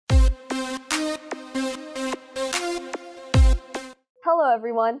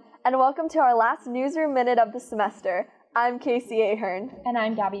everyone, and welcome to our last Newsroom Minute of the semester. I'm Casey Ahern. And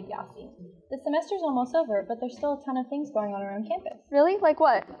I'm Gabby Biasi. The semester's almost over, but there's still a ton of things going on around campus. Really? Like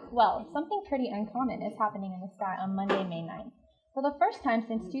what? Well, something pretty uncommon is happening in the sky on Monday, May 9th. For the first time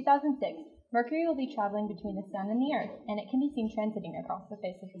since 2006, Mercury will be traveling between the Sun and the Earth, and it can be seen transiting across the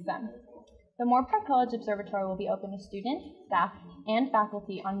face of the Sun. The Moorpark College Observatory will be open to students, staff, and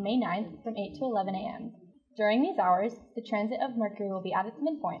faculty on May 9th from 8 to 11 a.m. During these hours, the transit of Mercury will be at its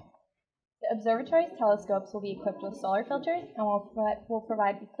midpoint. The observatory's telescopes will be equipped with solar filters and will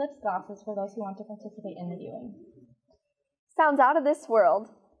provide eclipse glasses for those who want to participate in the viewing. Sounds out of this world.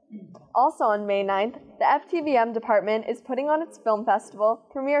 Also on May 9th, the FTVM department is putting on its film festival,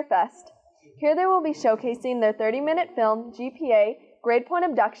 Premiere Fest. Here they will be showcasing their 30-minute film, GPA, Grade Point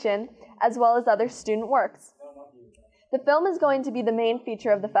Abduction, as well as other student works. The film is going to be the main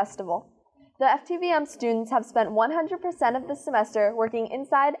feature of the festival. The FTVM students have spent 100% of the semester working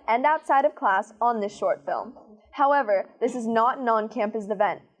inside and outside of class on this short film. However, this is not an on-campus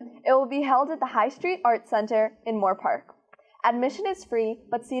event. It will be held at the High Street Arts Center in Moorpark. Admission is free,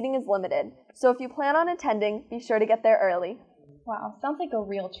 but seating is limited, so if you plan on attending, be sure to get there early. Wow, sounds like a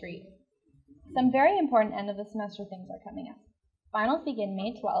real treat. Some very important end of the semester things are coming up. Finals begin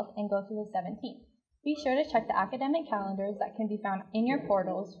May 12th and go through the 17th. Be sure to check the academic calendars that can be found in your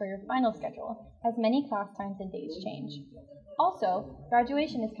portals for your final schedule, as many class times and dates change. Also,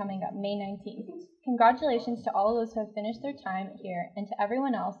 graduation is coming up May 19th. Congratulations to all those who have finished their time here, and to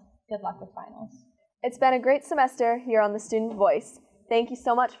everyone else, good luck with finals. It's been a great semester here on The Student Voice. Thank you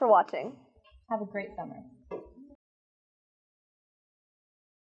so much for watching. Have a great summer.